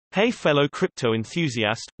Hey fellow crypto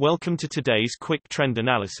enthusiast, welcome to today's quick trend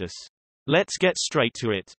analysis. Let's get straight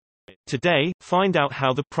to it. Today, find out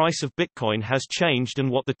how the price of Bitcoin has changed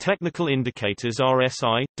and what the technical indicators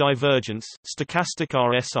RSI, divergence, stochastic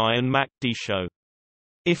RSI and MACD show.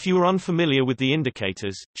 If you are unfamiliar with the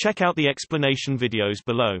indicators, check out the explanation videos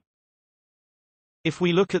below. If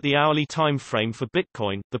we look at the hourly time frame for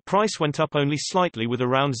Bitcoin, the price went up only slightly with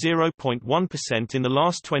around 0.1% in the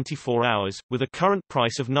last 24 hours, with a current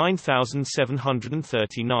price of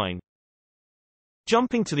 $9,739.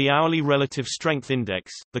 Jumping to the hourly relative strength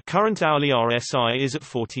index, the current hourly RSI is at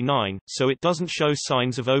 49, so it doesn't show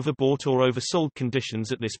signs of overbought or oversold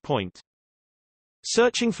conditions at this point.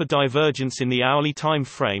 Searching for divergence in the hourly time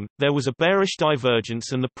frame, there was a bearish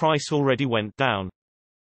divergence and the price already went down.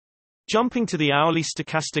 Jumping to the hourly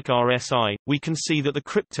stochastic RSI, we can see that the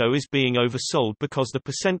crypto is being oversold because the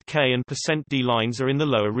 %K and %D lines are in the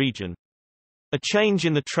lower region. A change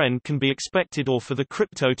in the trend can be expected or for the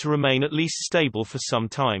crypto to remain at least stable for some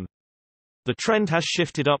time. The trend has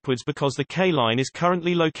shifted upwards because the K line is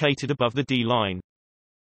currently located above the D line.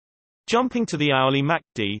 Jumping to the hourly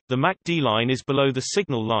MACD, the MACD line is below the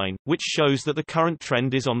signal line, which shows that the current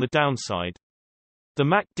trend is on the downside. The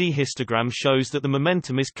MACD histogram shows that the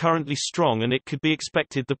momentum is currently strong and it could be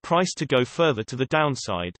expected the price to go further to the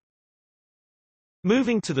downside.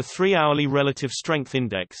 Moving to the 3-hourly relative strength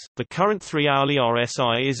index, the current 3-hourly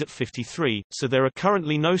RSI is at 53, so there are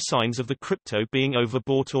currently no signs of the crypto being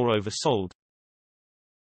overbought or oversold.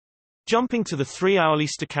 Jumping to the 3-hourly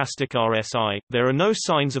stochastic RSI, there are no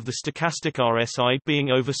signs of the stochastic RSI being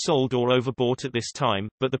oversold or overbought at this time,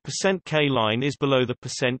 but the %K line is below the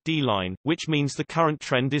 %D line, which means the current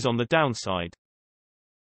trend is on the downside.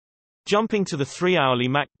 Jumping to the 3-hourly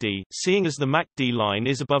MACD, seeing as the MACD line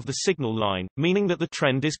is above the signal line, meaning that the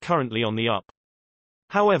trend is currently on the up.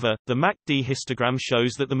 However, the MACD histogram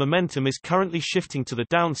shows that the momentum is currently shifting to the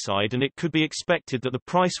downside and it could be expected that the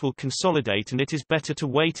price will consolidate and it is better to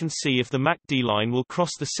wait and see if the MACD line will cross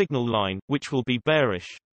the signal line, which will be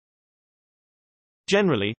bearish.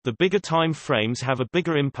 Generally, the bigger time frames have a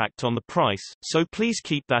bigger impact on the price, so please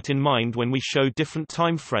keep that in mind when we show different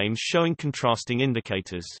time frames showing contrasting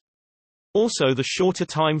indicators. Also, the shorter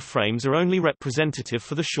time frames are only representative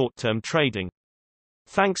for the short-term trading.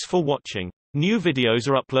 Thanks for watching. New videos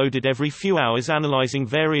are uploaded every few hours analyzing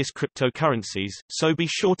various cryptocurrencies, so be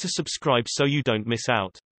sure to subscribe so you don't miss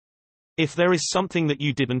out. If there is something that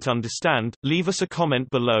you didn't understand, leave us a comment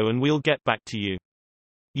below and we'll get back to you.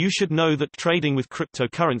 You should know that trading with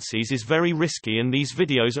cryptocurrencies is very risky and these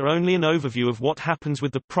videos are only an overview of what happens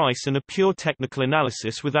with the price and a pure technical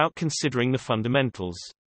analysis without considering the fundamentals.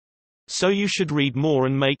 So you should read more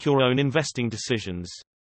and make your own investing decisions.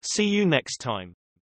 See you next time.